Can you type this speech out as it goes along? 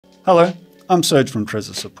Hello, I'm Serge from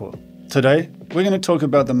Trezor Support. Today, we're going to talk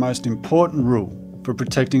about the most important rule for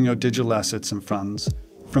protecting your digital assets and funds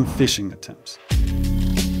from phishing attempts.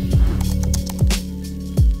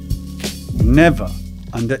 Never,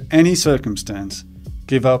 under any circumstance,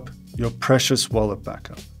 give up your precious wallet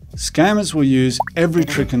backup. Scammers will use every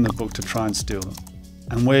trick in the book to try and steal them,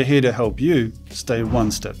 and we're here to help you stay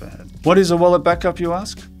one step ahead. What is a wallet backup, you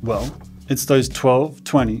ask? Well, it's those 12,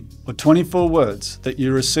 20, or 24 words that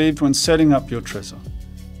you received when setting up your Trezor,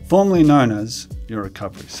 formerly known as your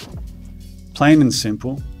recovery set. Plain and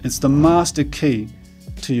simple, it's the master key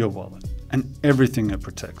to your wallet and everything it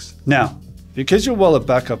protects. Now, because your wallet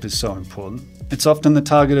backup is so important, it's often the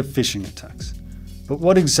target of phishing attacks. But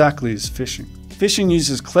what exactly is phishing? Phishing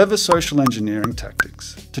uses clever social engineering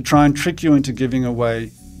tactics to try and trick you into giving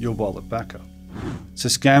away your wallet backup, so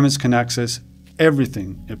scammers can access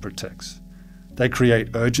everything it protects. They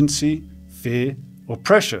create urgency, fear, or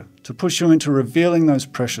pressure to push you into revealing those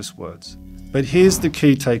precious words. But here's the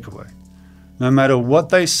key takeaway. No matter what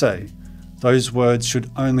they say, those words should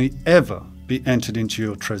only ever be entered into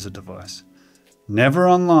your Trezor device. Never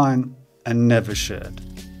online and never shared.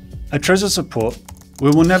 At Trezor Support, we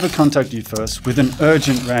will never contact you first with an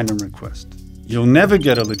urgent random request. You'll never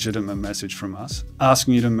get a legitimate message from us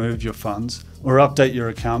asking you to move your funds or update your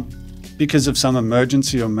account because of some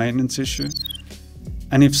emergency or maintenance issue.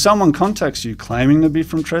 And if someone contacts you claiming to be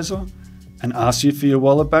from Trezor and asks you for your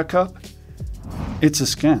wallet backup, it's a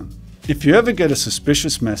scam. If you ever get a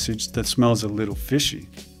suspicious message that smells a little fishy,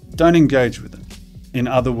 don't engage with it. In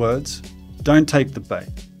other words, don't take the bait.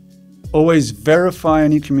 Always verify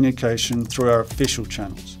any communication through our official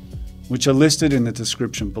channels, which are listed in the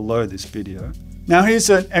description below this video. Now here's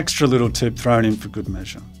an extra little tip thrown in for good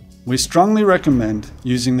measure. We strongly recommend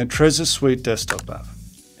using the Trezor Suite desktop app.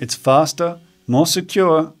 It's faster, more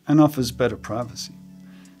secure, and offers better privacy.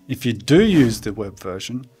 If you do use the web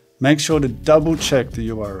version, make sure to double check the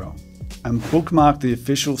URL and bookmark the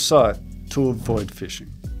official site to avoid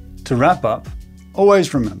phishing. To wrap up,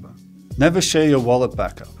 always remember, never share your wallet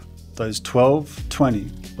backup, those 12,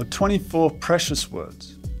 20, or 24 precious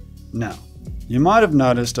words. Now, you might have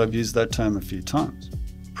noticed I've used that term a few times.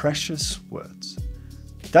 Precious words.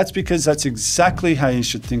 That's because that's exactly how you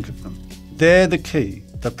should think of them. They're the key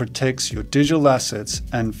that protects your digital assets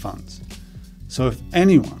and funds. So if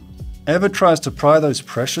anyone ever tries to pry those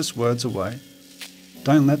precious words away,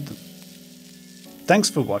 don't let them. Thanks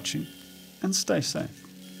for watching and stay safe.